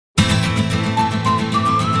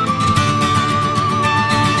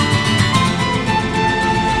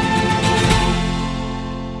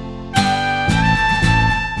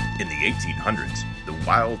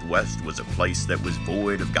Wild West was a place that was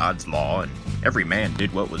void of God's law, and every man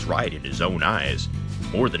did what was right in his own eyes.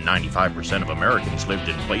 More than 95% of Americans lived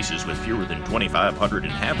in places with fewer than 2,500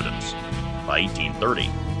 inhabitants. By 1830,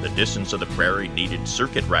 the distance of the prairie needed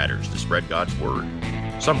circuit riders to spread God's word.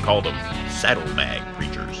 Some called them saddlebag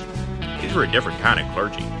preachers. These were a different kind of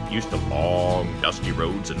clergy, used to long, dusty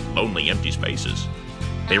roads and lonely, empty spaces.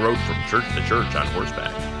 They rode from church to church on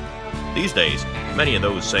horseback. These days, many of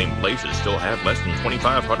those same places still have less than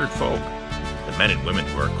 2,500 folk. The men and women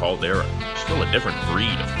who are called there are still a different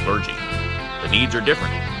breed of clergy. The needs are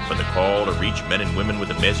different, but the call to reach men and women with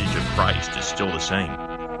the message of Christ is still the same.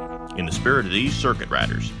 In the spirit of these circuit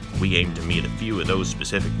riders, we aim to meet a few of those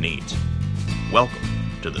specific needs. Welcome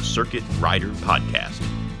to the Circuit Rider Podcast.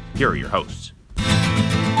 Here are your hosts.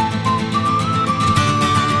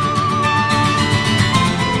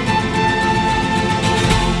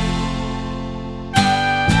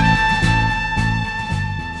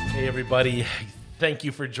 Hey everybody, thank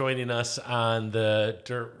you for joining us on the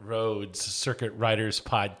Dirt Roads Circuit Riders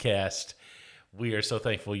Podcast. We are so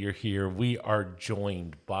thankful you're here. We are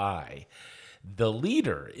joined by the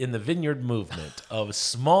leader in the Vineyard movement of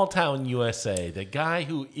Small Town USA, the guy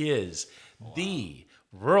who is the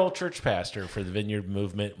rural church pastor for the Vineyard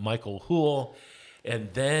movement, Michael Hool, and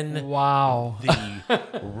then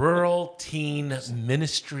the rural teen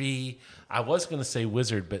ministry. I was going to say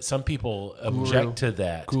wizard, but some people object to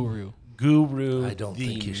that. Guru. I don't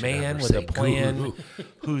think you should man ever with say a plan, guru.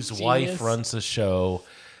 whose wife runs the show,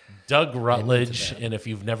 Doug Rutledge. And if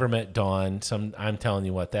you've never met Dawn, I'm telling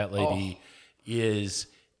you what, that lady is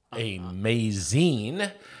amazing.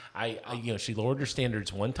 She lowered her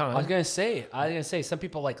standards one time. I was gonna say, some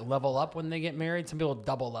people like level up when they get married. Some people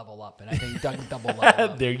double level up, and I think Doug double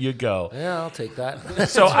level up. There you go. Yeah, I'll take that.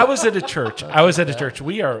 So I was at a church.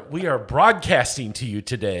 We are broadcasting to you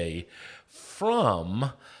today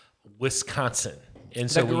from Wisconsin. And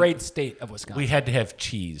It's so a great state of Wisconsin. we had to have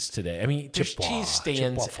cheese today. I mean, there's cheese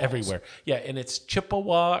stands everywhere. Yeah, and it's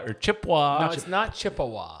Chippewa or Chippewa. No, it's not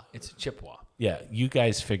Chippewa. It's Chippewa. Yeah, you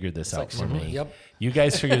guys figured this out for me. Yep. You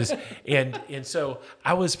guys figured this, and so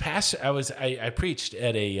I preached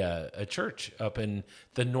at a church up in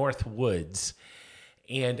the North Woods,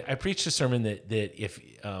 and I preached a sermon that if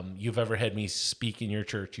you've ever had me speak in your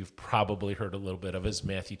church, you've probably heard a little bit of. Is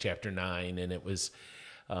Matthew chapter 9, and it was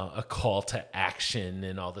a call to action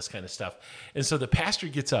and all this kind of stuff. And so the pastor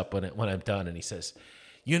gets up when I'm done, and he says,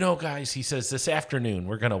 "You know, guys," he says, "this afternoon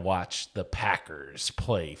we're going to watch the Packers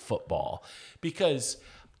play football," because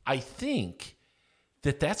I think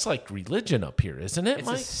that's like religion up here, isn't it, It's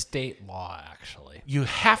Mike? a state law, actually. You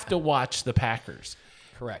have to watch the Packers.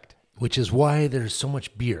 Correct. Which is why there's so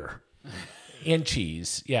much beer. And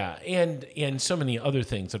cheese, yeah, and so many other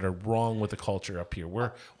things that are wrong with the culture up here.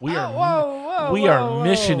 We are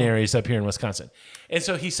missionaries up here in Wisconsin, and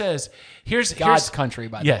so he says, "Here's God's country,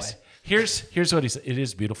 by the way." Here's what he said. It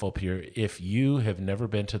is beautiful up here. If you have never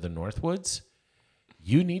been to the Northwoods,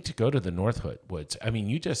 you need to go to the Northwoods. I mean,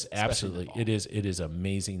 you just absolutely. It is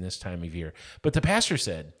amazing this time of year. But the pastor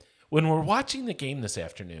said, when we're watching the game this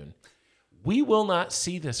afternoon, we will not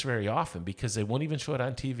see this very often because they won't even show it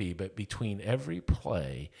on TV. But between every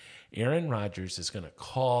play, Aaron Rodgers is going to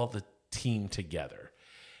call the team together,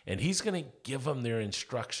 and he's going to give them their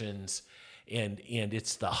instructions, and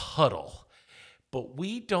it's the huddle. But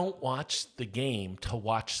we don't watch the game to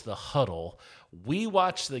watch the huddle. We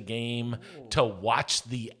watch the game to watch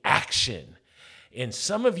the action. And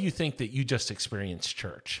some of you think that you just experienced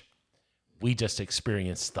church. We just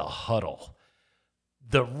experienced the huddle.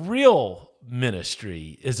 The real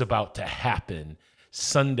ministry is about to happen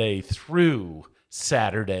Sunday through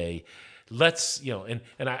Saturday. Let's, and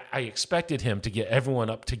I expected him to get everyone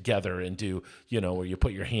up together and do, where you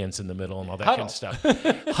put your hands in the middle and all that kind of stuff.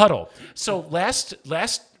 Huddle. So last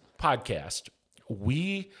podcast,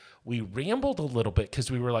 we rambled a little bit because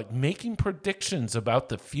we were like making predictions about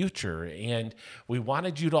the future, and we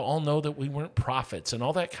wanted you to all know that we weren't prophets and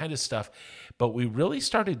all that kind of stuff. But we really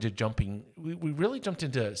started to we really jumped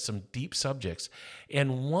into some deep subjects.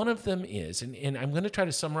 And one of them is, and I'm going to try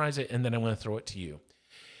to summarize it and then I'm going to throw it to you,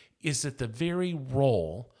 is that the very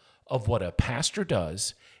role of what a pastor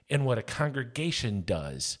does and what a congregation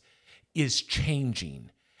does is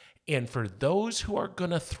changing. And for those who are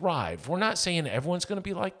going to thrive, we're not saying everyone's going to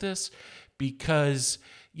be like this because,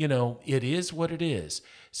 it is what it is.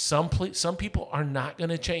 Some people are not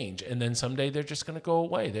going to change, and then someday they're just going to go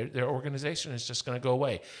away. Their organization is just going to go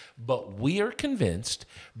away. But we are convinced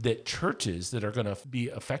that churches that are going to be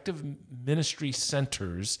effective ministry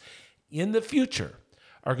centers in the future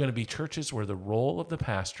are going to be churches where the role of the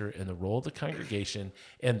pastor and the role of the congregation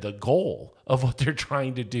and the goal of what they're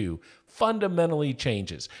trying to do fundamentally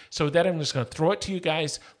changes. So with that, I'm just going to throw it to you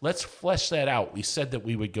guys. Let's flesh that out. We said that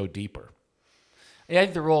we would go deeper. I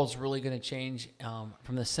think the role is really going to change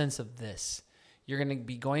from the sense of this. You're going to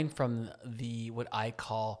be going from the what I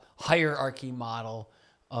call hierarchy model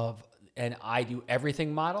of an I do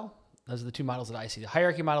everything model. Those are the two models that I see. The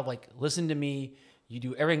hierarchy model, like listen to me, you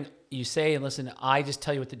do everything you say and listen, I just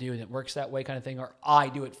tell you what to do and it works that way kind of thing, or I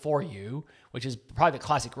do it for you, which is probably the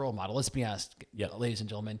classic role model. Let's be honest, ladies and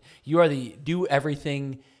gentlemen. You are the do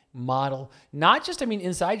everything model, not just,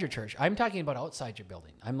 inside your church. I'm talking about outside your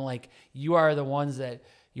building. I'm like, you're the one that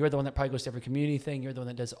probably goes to every community thing. You're the one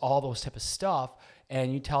that does all those type of stuff,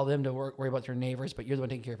 and you tell them to worry about your neighbors, but you're the one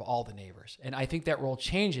taking care of all the neighbors. And I think that role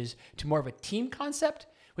changes to more of a team concept,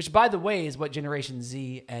 which, by the way, is what Generation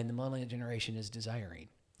Z and the millennial generation is desiring.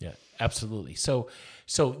 Yeah, absolutely. So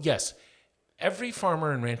yes, every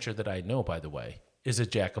farmer and rancher that I know, by the way, is a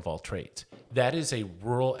jack of all trades. That is a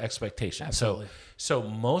rural expectation. Absolutely. So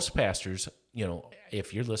most pastors,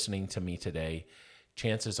 if you're listening to me today,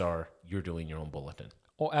 chances are you're doing your own bulletin.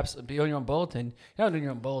 Oh, absolutely. Doing your own bulletin. You're not doing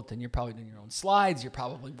your own bulletin. You're probably doing your own slides. You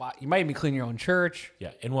might even clean your own church.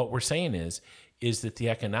 Yeah. And what we're saying is that the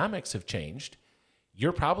economics have changed.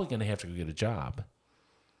 You're probably going to have to go get a job.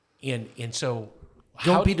 And so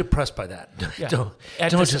Don't be depressed by that. Yeah.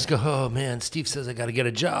 Don't just go, oh man, Steve says I got to get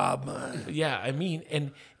a job. Yeah,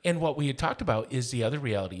 and what we had talked about is the other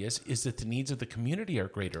reality is that the needs of the community are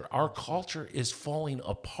greater. Our culture is falling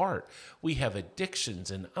apart. We have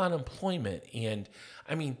addictions and unemployment, and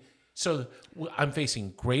so I'm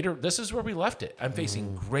facing greater. This is where we left it. I'm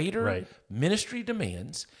facing greater ministry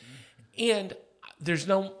demands, and there's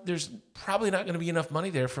probably not going to be enough money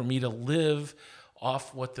there for me to live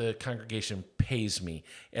off what the congregation pays me.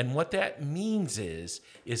 And what that means is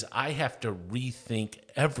I have to rethink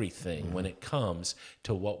everything when it comes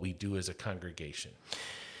to what we do as a congregation.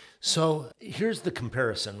 So here's the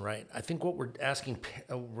comparison, right? I think what we're asking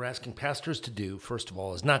pastors to do, first of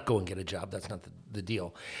all, is not go and get a job. That's not the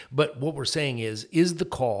deal. But what we're saying is the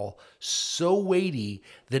call so weighty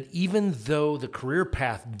that even though the career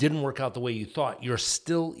path didn't work out the way you thought, you're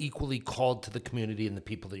still equally called to the community and the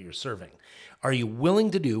people that you're serving? Are you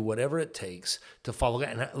willing to do whatever it takes to follow God?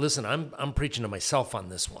 And listen, I'm preaching to myself on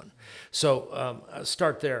this one. So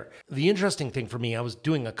start there. The interesting thing for me, I was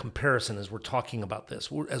doing a comparison as we're talking about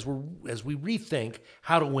this. As we rethink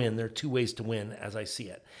how to win, there are two ways to win as I see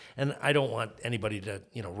it. And I don't want anybody to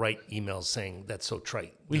write emails saying that's so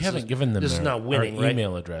trite. We haven't given them this is not winning, our right?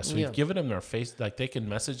 email address. We've given them our they can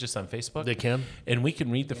message us on Facebook. They can? And we can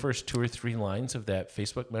read the first 2 or 3 lines of that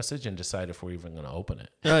Facebook message and decide if we're even going to open it.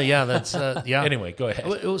 Yeah, that's yeah. Anyway, go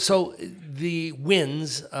ahead. So the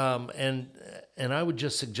wins, and I would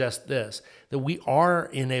just suggest this, that we are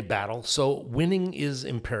in a battle. So winning is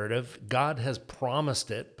imperative. God has promised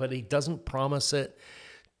it, but he doesn't promise it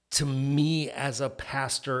to me as a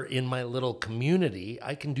pastor in my little community.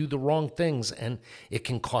 I can do the wrong things and it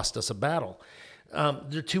can cost us a battle.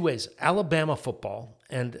 There are two ways. Alabama football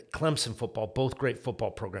and Clemson football, both great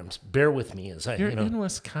football programs. Bear with me as You're in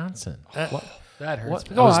Wisconsin. That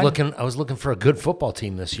hurts. I was looking for a good football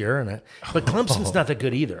team this year, but Clemson's not that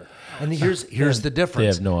good either. And here's the difference. They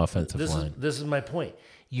have no offensive line. This is my point.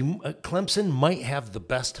 Clemson might have the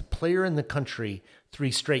best player in the country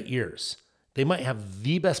 3 straight years. They might have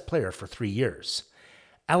the best player for 3 years.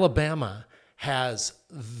 Alabama has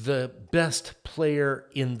the best player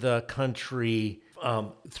in the country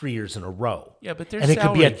 3 years in a row. Yeah, but their and it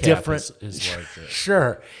could be a salary cap different is larger.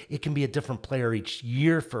 Sure, it can be a different player each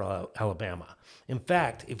year for Alabama. In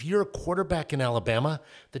fact, if you're a quarterback in Alabama,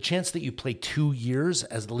 the chance that you play 2 years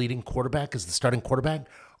as the leading quarterback, as the starting quarterback,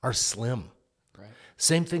 are slim. Right.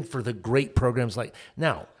 Same thing for the great programs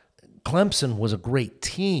now. Clemson was a great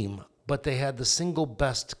team, but they had the single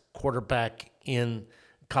best quarterback in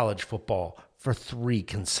college football for 3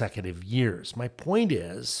 consecutive years. My point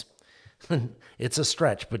is, it's a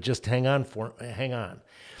stretch, but just hang on.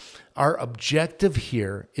 Our objective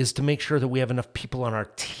here is to make sure that we have enough people on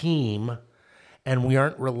our team and we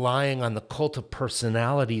aren't relying on the cult of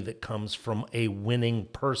personality that comes from a winning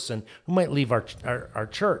person who might leave our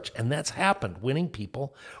church. And that's happened. Winning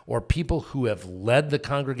people or people who have led the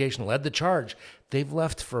congregation, led the charge, they've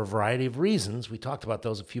left for a variety of reasons. We talked about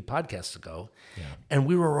those a few podcasts ago. Yeah. And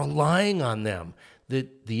we were relying on them.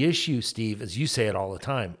 The issue, Steve, as you say it all the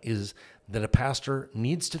time, is that a pastor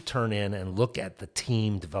needs to turn in and look at the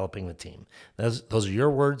team, developing the team. Those are your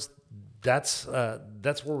words. That's where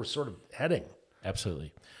we're sort of heading.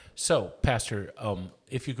 Absolutely. So, Pastor,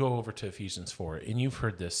 if you go over to Ephesians 4, and you've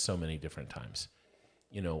heard this so many different times,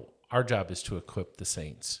 our job is to equip the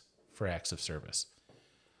saints for acts of service.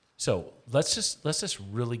 So let's just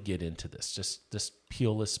really get into this. Just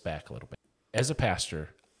peel this back a little bit. As a pastor,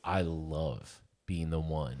 I love being the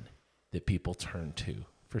one that people turn to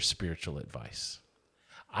for spiritual advice.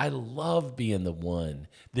 I love being the one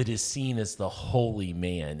that is seen as the holy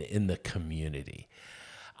man in the community.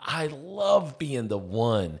 I love being the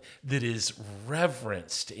one that is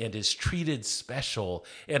reverenced and is treated special.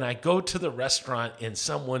 And I go to the restaurant and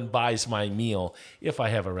someone buys my meal. If I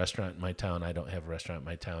have a restaurant in my town, I don't have a restaurant in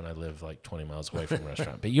my town. I live like 20 miles away from a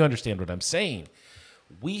restaurant. But you understand what I'm saying.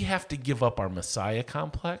 We have to give up our Messiah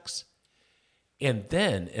complex. And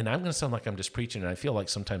then, and I'm going to sound like I'm just preaching, and I feel like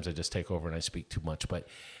sometimes I just take over and I speak too much. But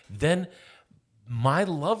then my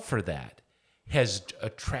love for that has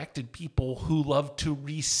attracted people who love to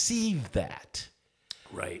receive that.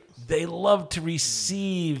 Right. They love to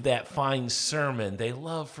receive that fine sermon. They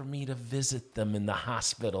love for me to visit them in the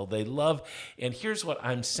hospital. They love, and here's what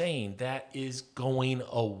I'm saying, that is going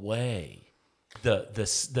away.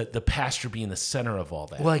 The pastor being the center of all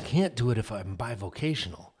that. Well, I can't do it if I'm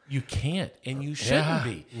bivocational. You can't, and you shouldn't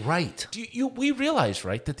be. Right. We realize,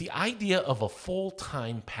 right, that the idea of a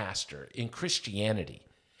full-time pastor in Christianity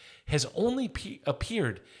has only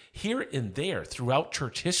appeared here and there throughout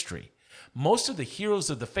church history. Most of the heroes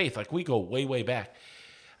of the faith, like we go way, way back.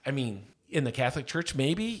 I mean, in the Catholic Church,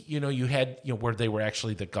 maybe, you had, where they were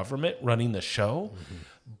actually the government running the show. Mm-hmm.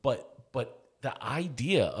 But the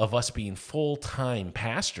idea of us being full-time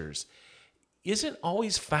pastors isn't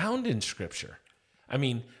always found in Scripture. I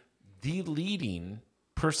mean, the leading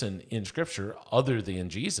person in Scripture other than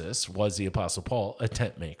Jesus was the Apostle Paul, a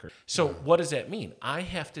tent maker. So what does that mean? I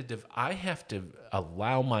have to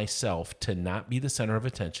allow myself to not be the center of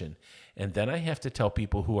attention, and then I have to tell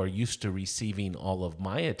people who are used to receiving all of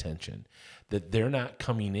my attention that they're not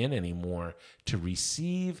coming in anymore to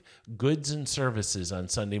receive goods and services on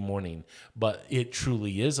Sunday morning, but it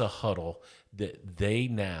truly is a huddle that they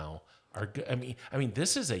now are. I mean,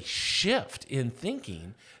 this is a shift in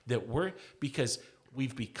thinking that because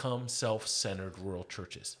we've become self-centered rural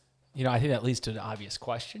churches. I think that leads to an obvious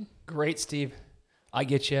question. Great, Steve. I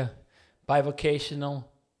get you. Bivocational.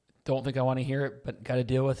 Don't think I want to hear it, but got to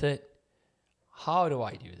deal with it. How do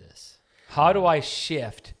I do this? How do I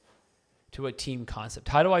shift to a team concept?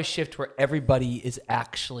 How do I shift where everybody is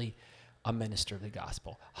actually a minister of the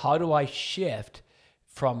gospel? How do I shift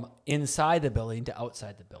from inside the building to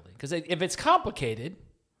outside the building? Because if it's complicated,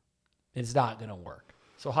 it's not going to work.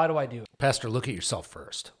 So how do I do it? Pastor, look at yourself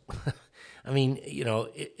first. I mean,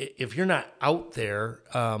 if you're not out there,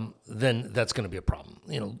 then that's going to be a problem.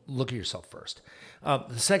 Look at yourself first.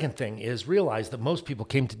 The second thing is realize that most people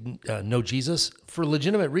came to know Jesus for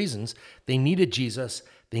legitimate reasons. They needed Jesus.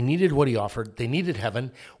 They needed what he offered. They needed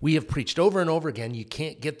heaven. We have preached over and over again, you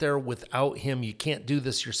can't get there without him. You can't do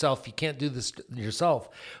this yourself. You can't do this yourself.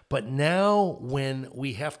 But now when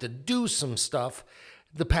we have to do some stuff,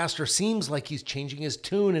 the pastor seems like he's changing his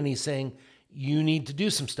tune and he's saying, you need to do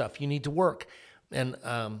some stuff. You need to work. And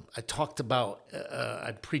I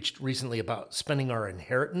preached recently about spending our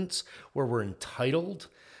inheritance where we're entitled.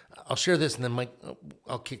 I'll share this and then Mike,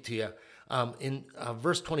 I'll kick to you. In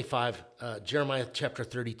verse 25, Jeremiah chapter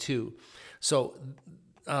 32. So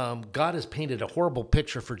God has painted a horrible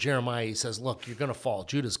picture for Jeremiah. He says, look, you're going to fall.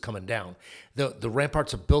 Judah's coming down. The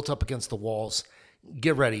ramparts are built up against the walls.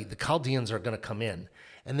 Get ready. The Chaldeans are going to come in.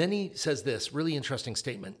 And then he says this really interesting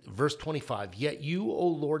statement, verse 25, yet you, O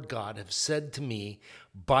Lord God, have said to me,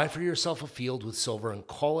 buy for yourself a field with silver and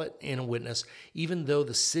call it in a witness, even though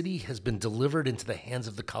the city has been delivered into the hands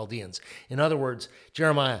of the Chaldeans. In other words,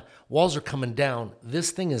 Jeremiah, walls are coming down.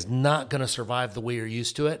 This thing is not going to survive the way you're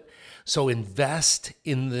used to it. So invest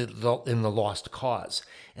in the lost cause.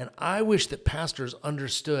 And I wish that pastors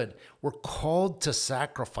understood we're called to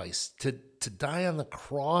sacrifice, to die on the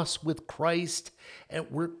cross with Christ, and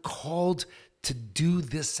we're called to do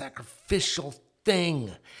this sacrificial thing.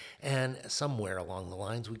 And somewhere along the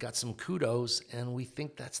lines, we got some kudos, and we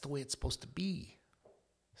think that's the way it's supposed to be.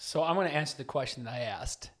 So I'm going to answer the question that I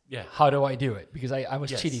asked. Yeah. How do I do it? Because I was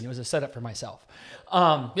cheating. It was a setup for myself.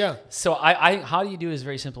 So how do you do is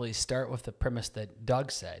very simply start with the premise that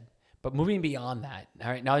Doug said, but moving beyond that. All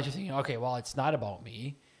right, now that you're thinking, okay, well, it's not about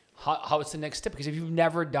me. What's the next step? Because if you've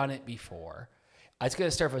never done it before, it's going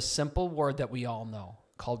to start with a simple word that we all know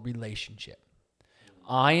called relationship.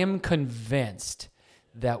 I am convinced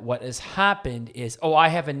that what has happened is, I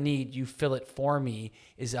have a need, you fill it for me,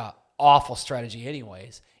 is a awful strategy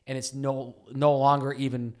anyways, and it's no longer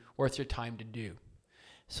even worth your time to do.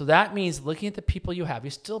 So that means looking at the people you have. You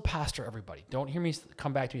still pastor everybody. Don't hear me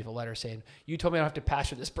come back to me with a letter saying, you told me I don't have to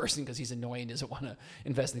pastor this person because he's annoying and doesn't want to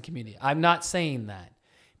invest in the community. I'm not saying that.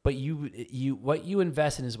 But what you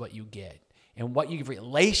invest in is what you get. And what you give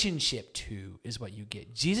relationship to is what you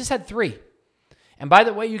get. Jesus had 3. And by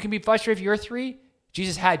the way, you can be frustrated if you're 3.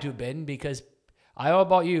 Jesus had to have been, because I don't know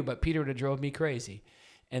about you, but Peter would have drove me crazy.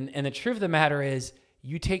 And the truth of the matter is,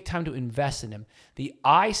 you take time to invest in him. The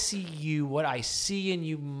I see you, what I see in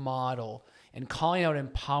you model, and calling out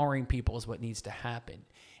empowering people is what needs to happen.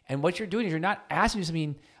 And what you're doing is you're not asking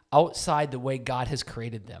something outside the way God has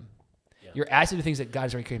created them. Yeah. You're asking the things that God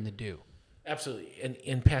has already created them to do. Absolutely.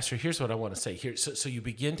 And Pastor, here's what I want to say here. So you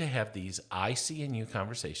begin to have these I see in you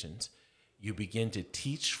conversations. You begin to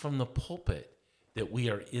teach from the pulpit that we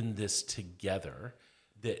are in this together,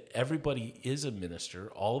 that everybody is a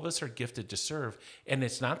minister. All of us are gifted to serve. And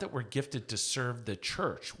it's not that we're gifted to serve the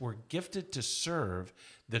church. We're gifted to serve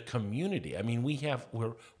the community. I mean,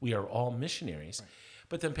 we are all missionaries. Right.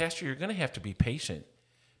 But then, Pastor, you're going to have to be patient,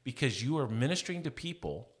 because you are ministering to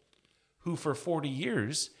people who for 40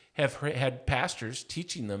 years have had pastors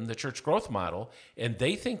teaching them the church growth model, and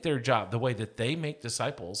they think their job, the way that they make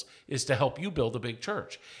disciples, is to help you build a big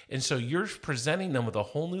church. And so you're presenting them with a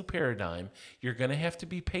whole new paradigm. You're going to have to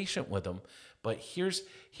be patient with them. But here's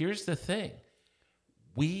the thing.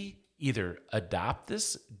 We either adopt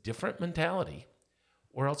this different mentality,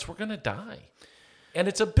 or else we're going to die. And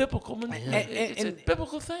it's a biblical it's a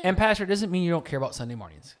biblical thing. And Pastor, it doesn't mean you don't care about Sunday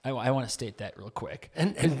mornings. I want to state that real quick.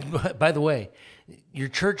 And by the way, your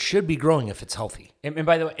church should be growing if it's healthy. And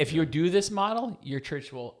by the way, if you do this model, your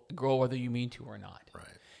church will grow whether you mean to or not. Right.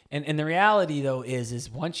 And the reality, though, is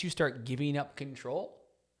once you start giving up control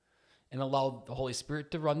and allow the Holy Spirit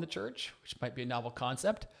to run the church, which might be a novel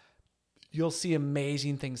concept, you'll see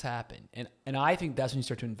amazing things happen. And I think that's when you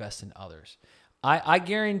start to invest in others. I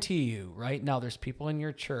guarantee you right now there's people in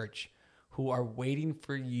your church who are waiting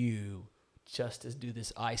for you just to do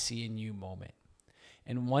this I see in you moment.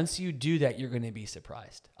 And once you do that, you're going to be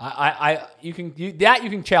surprised. You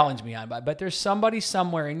can challenge me on, but there's somebody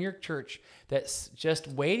somewhere in your church that's just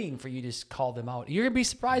waiting for you to call them out. You're going to be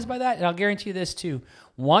surprised by that. And I'll guarantee you this too.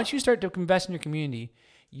 Once you start to invest in your community,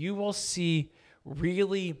 you will see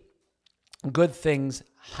really good things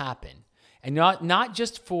happen. And not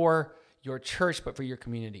just for your church, but for your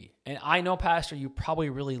community. And I know, Pastor, you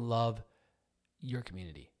probably really love your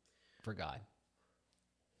community for God.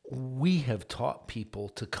 We have taught people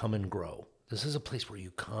to come and grow. This is a place where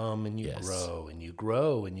you come and you grow and you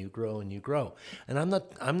grow and you grow and you grow. And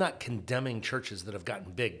I'm not condemning churches that have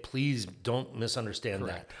gotten big. Please don't misunderstand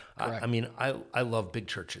that. I mean, I love big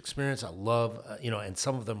church experience. I love, and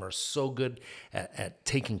some of them are so good at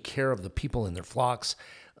taking care of the people in their flocks.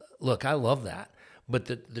 Look, I love that. But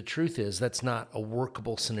the truth is that's not a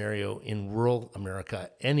workable scenario in rural America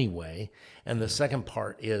anyway. And the second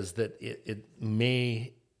part is that it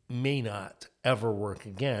may not ever work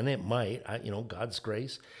again. It might, God's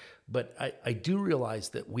grace. But I do realize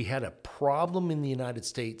that we had a problem in the United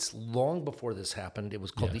States long before this happened. It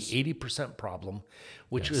was called the 80% problem,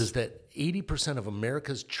 which is that 80% of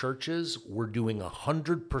America's churches were doing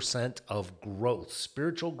 100% of growth,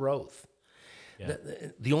 spiritual growth. Yeah.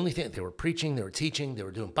 The only thing, they were preaching, they were teaching, they were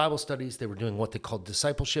doing Bible studies, they were doing what they called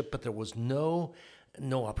discipleship, but there was no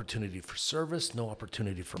opportunity for service, no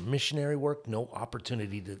opportunity for missionary work, no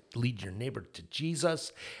opportunity to lead your neighbor to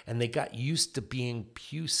Jesus, and they got used to being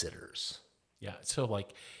pew sitters. Yeah, so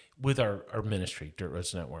like with our ministry, Dirt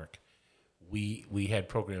Roads Network, we had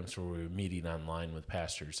programs where we were meeting online with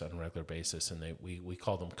pastors on a regular basis, and we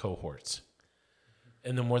called them cohorts.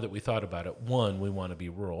 And the more that we thought about it, one, we want to be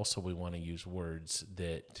rural, so we want to use words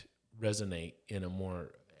that resonate in a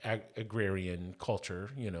more agrarian culture,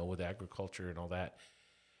 with agriculture and all that.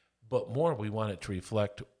 But more, we want it to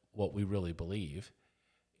reflect what we really believe.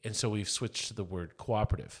 And so we've switched to the word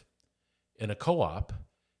cooperative. In a co-op,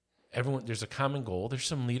 there's a common goal. There's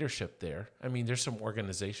some leadership there. I mean, there's some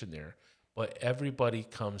organization there. But everybody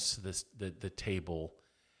comes to the table.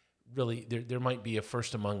 Really, there might be a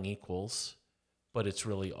first among equals, but it's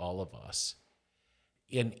really all of us.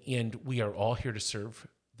 And we are all here to serve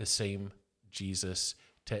the same Jesus.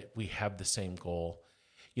 We have the same goal.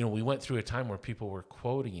 We went through a time where people were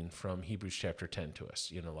quoting from Hebrews chapter 10 to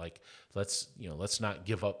us, let's not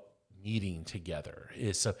give up meeting together.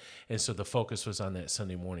 And so the focus was on that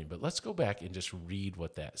Sunday morning. But let's go back and just read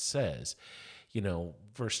what that says.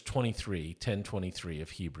 Verse 10:23 of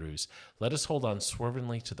Hebrews, let us hold on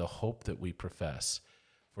swervingly to the hope that we profess.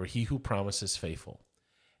 For he who promises faithful.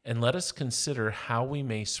 and let us consider how we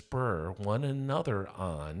may spur one another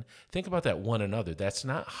on. Think about that, one another. That's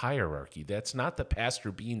not hierarchy. That's not the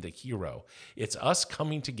pastor being the hero. It's us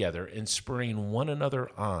coming together and spurring one another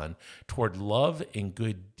on toward love and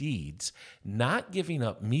good deeds, not giving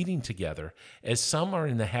up meeting together as some are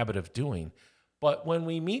in the habit of doing, but when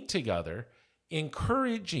we meet together,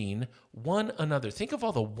 encouraging one another. Think of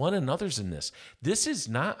all the one another's in this. This is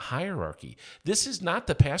not hierarchy. This is not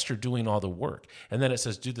the pastor doing all the work. And then it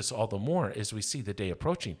says, do this all the more as we see the day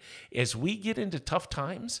approaching. As we get into tough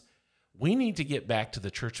times, we need to get back to the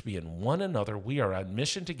church being one another. We are on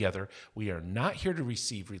mission together. We are not here to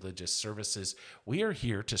receive religious services. We are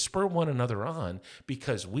here to spur one another on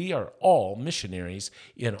because we are all missionaries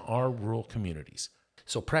in our rural communities.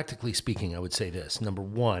 So practically speaking, I would say this. Number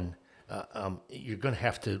one, you're going to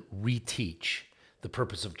have to reteach the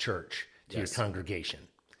purpose of church to your congregation,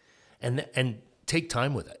 and take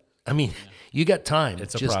time with it. I mean, you got time.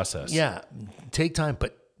 It's a process. Yeah, take time,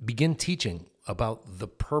 but begin teaching about the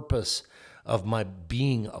purpose of my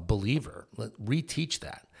being a believer. Reteach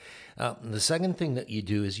that. The second thing that you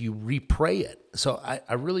do is you repray it. So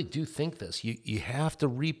I really do think this. You have to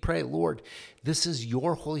repray, Lord, this is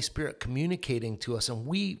your Holy Spirit communicating to us, and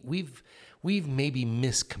we've maybe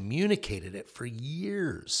miscommunicated it for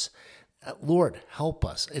years. Lord, help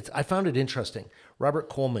us. I found it interesting. Robert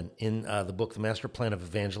Coleman in the book, The Master Plan of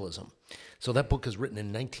Evangelism. So that book is written in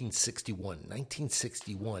 1961.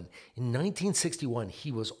 1961. In 1961,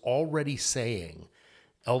 he was already saying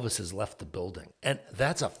Elvis has left the building. And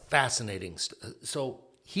that's a fascinating... So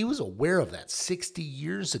he was aware of that 60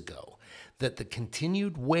 years ago, that the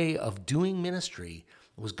continued way of doing ministry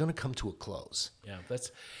was going to come to a close. Yeah,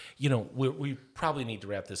 that's, we probably need to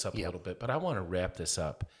wrap this up a little bit, but I want to wrap this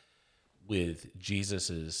up with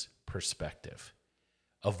Jesus's perspective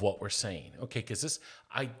of what we're saying. Okay, because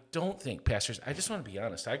I don't think, pastors, I just want to be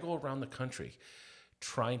honest. I go around the country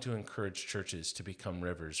trying to encourage churches to become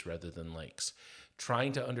rivers rather than lakes,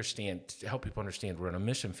 trying to help people understand we're in a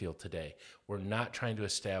mission field today. We're not trying to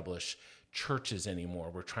establish churches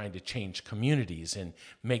anymore. We're trying to change communities and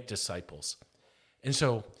make disciples. And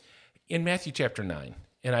so in Matthew chapter 9,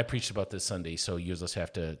 and I preached about this Sunday, so you're going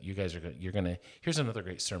to, here's another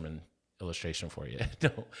great sermon illustration for you.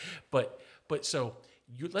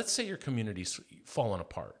 Let's say your community's fallen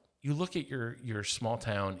apart. You look at your small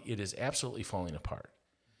town, it is absolutely falling apart.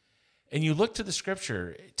 And you look to the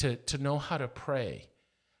scripture to know how to pray.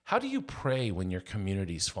 How do you pray when your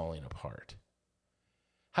community's falling apart?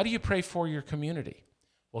 How do you pray for your community?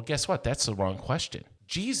 Well, guess what? That's the wrong question.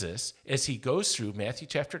 Jesus, as he goes through Matthew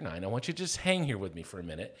chapter 9, I want you to just hang here with me for a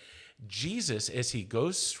minute. Jesus, as he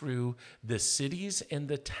goes through the cities and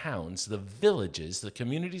the towns, the villages, the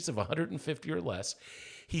communities of 150 or less,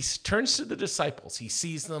 he turns to the disciples. He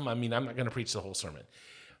sees them. I mean, I'm not going to preach the whole sermon,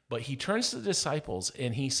 but he turns to the disciples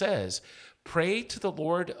and he says, pray to the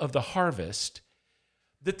Lord of the harvest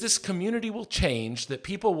that this community will change, that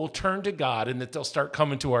people will turn to God, and that they'll start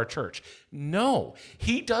coming to our church. No,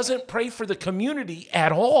 he doesn't pray for the community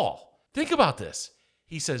at all. Think about this.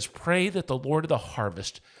 He says, pray that the Lord of the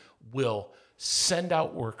harvest will send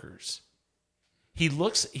out workers.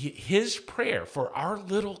 His prayer for our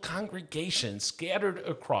little congregation scattered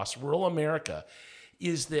across rural America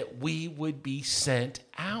is that we would be sent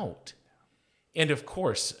out. And of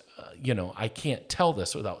course, I can't tell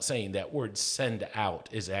this without saying that word send out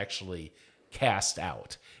is actually cast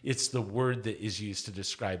out. It's the word that is used to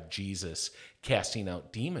describe Jesus casting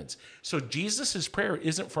out demons. So Jesus's prayer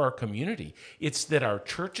isn't for our community. It's that our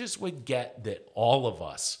churches would get that all of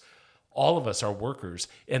us are workers,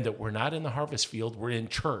 and that we're not in the harvest field, we're in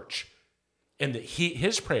church. And that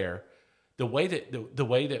his prayer, the way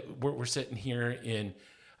that we're sitting here in,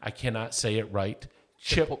 I cannot say it right,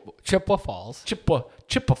 Chippewa Falls. Chippewa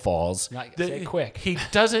Falls. Say it quick. He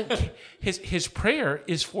doesn't. His prayer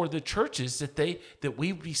is for the churches that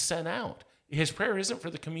we be sent out. His prayer isn't for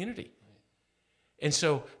the community. And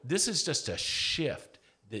so this is just a shift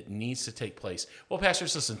that needs to take place. Well,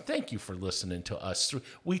 pastors, listen. Thank you for listening to us.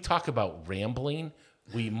 We talk about rambling.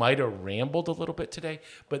 We might have rambled a little bit today,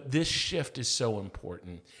 but this shift is so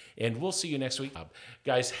important. And we'll see you next week.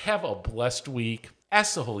 Guys, have a blessed week.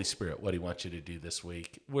 Ask the Holy Spirit what he wants you to do this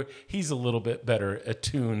week. He's a little bit better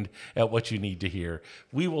attuned at what you need to hear.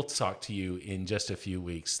 We will talk to you in just a few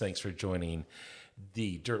weeks. Thanks for joining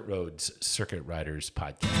the Dirt Roads Circuit Riders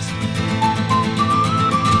podcast.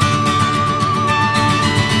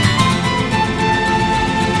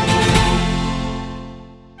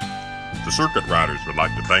 The Circuit Riders would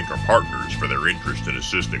like to thank our partners for their interest in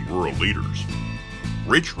assisting rural leaders.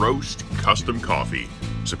 Rich Roast Custom Coffee,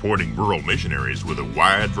 supporting rural missionaries with a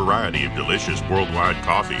wide variety of delicious worldwide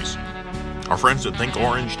coffees. Our friends at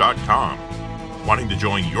ThinkOrange.com, wanting to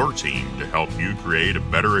join your team to help you create a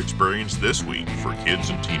better experience this week for kids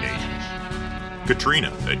and teenagers.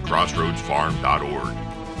 Katrina at CrossroadsFarm.org.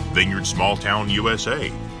 Vineyard Small Town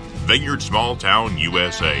USA. Vineyard Small Town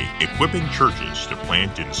USA, equipping churches to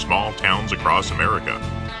plant in small towns across America.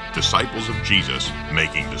 Disciples of Jesus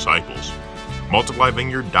making disciples.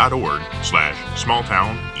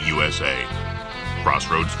 MultiplyVineyard.org/smalltownusa.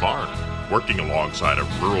 Crossroads Farm, working alongside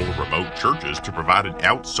of rural remote churches to provide an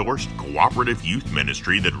outsourced cooperative youth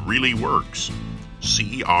ministry that really works.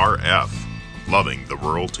 CRF, loving the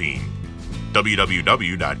rural team.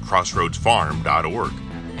 www.crossroadsfarm.org.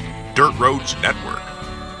 Dirt Roads Network,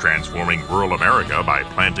 transforming rural America by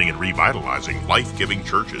planting and revitalizing life-giving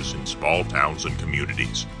churches in small towns and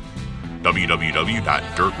communities.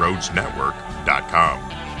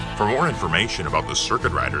 www.dirtroadsnetwork.com. For more information about the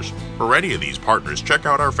Circuit Riders or any of these partners, check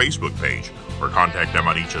out our Facebook page or contact them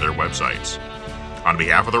on each of their websites. On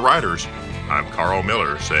behalf of the Riders, I'm Carl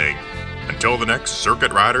Miller saying, until the next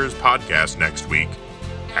Circuit Riders podcast next week,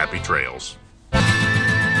 happy trails.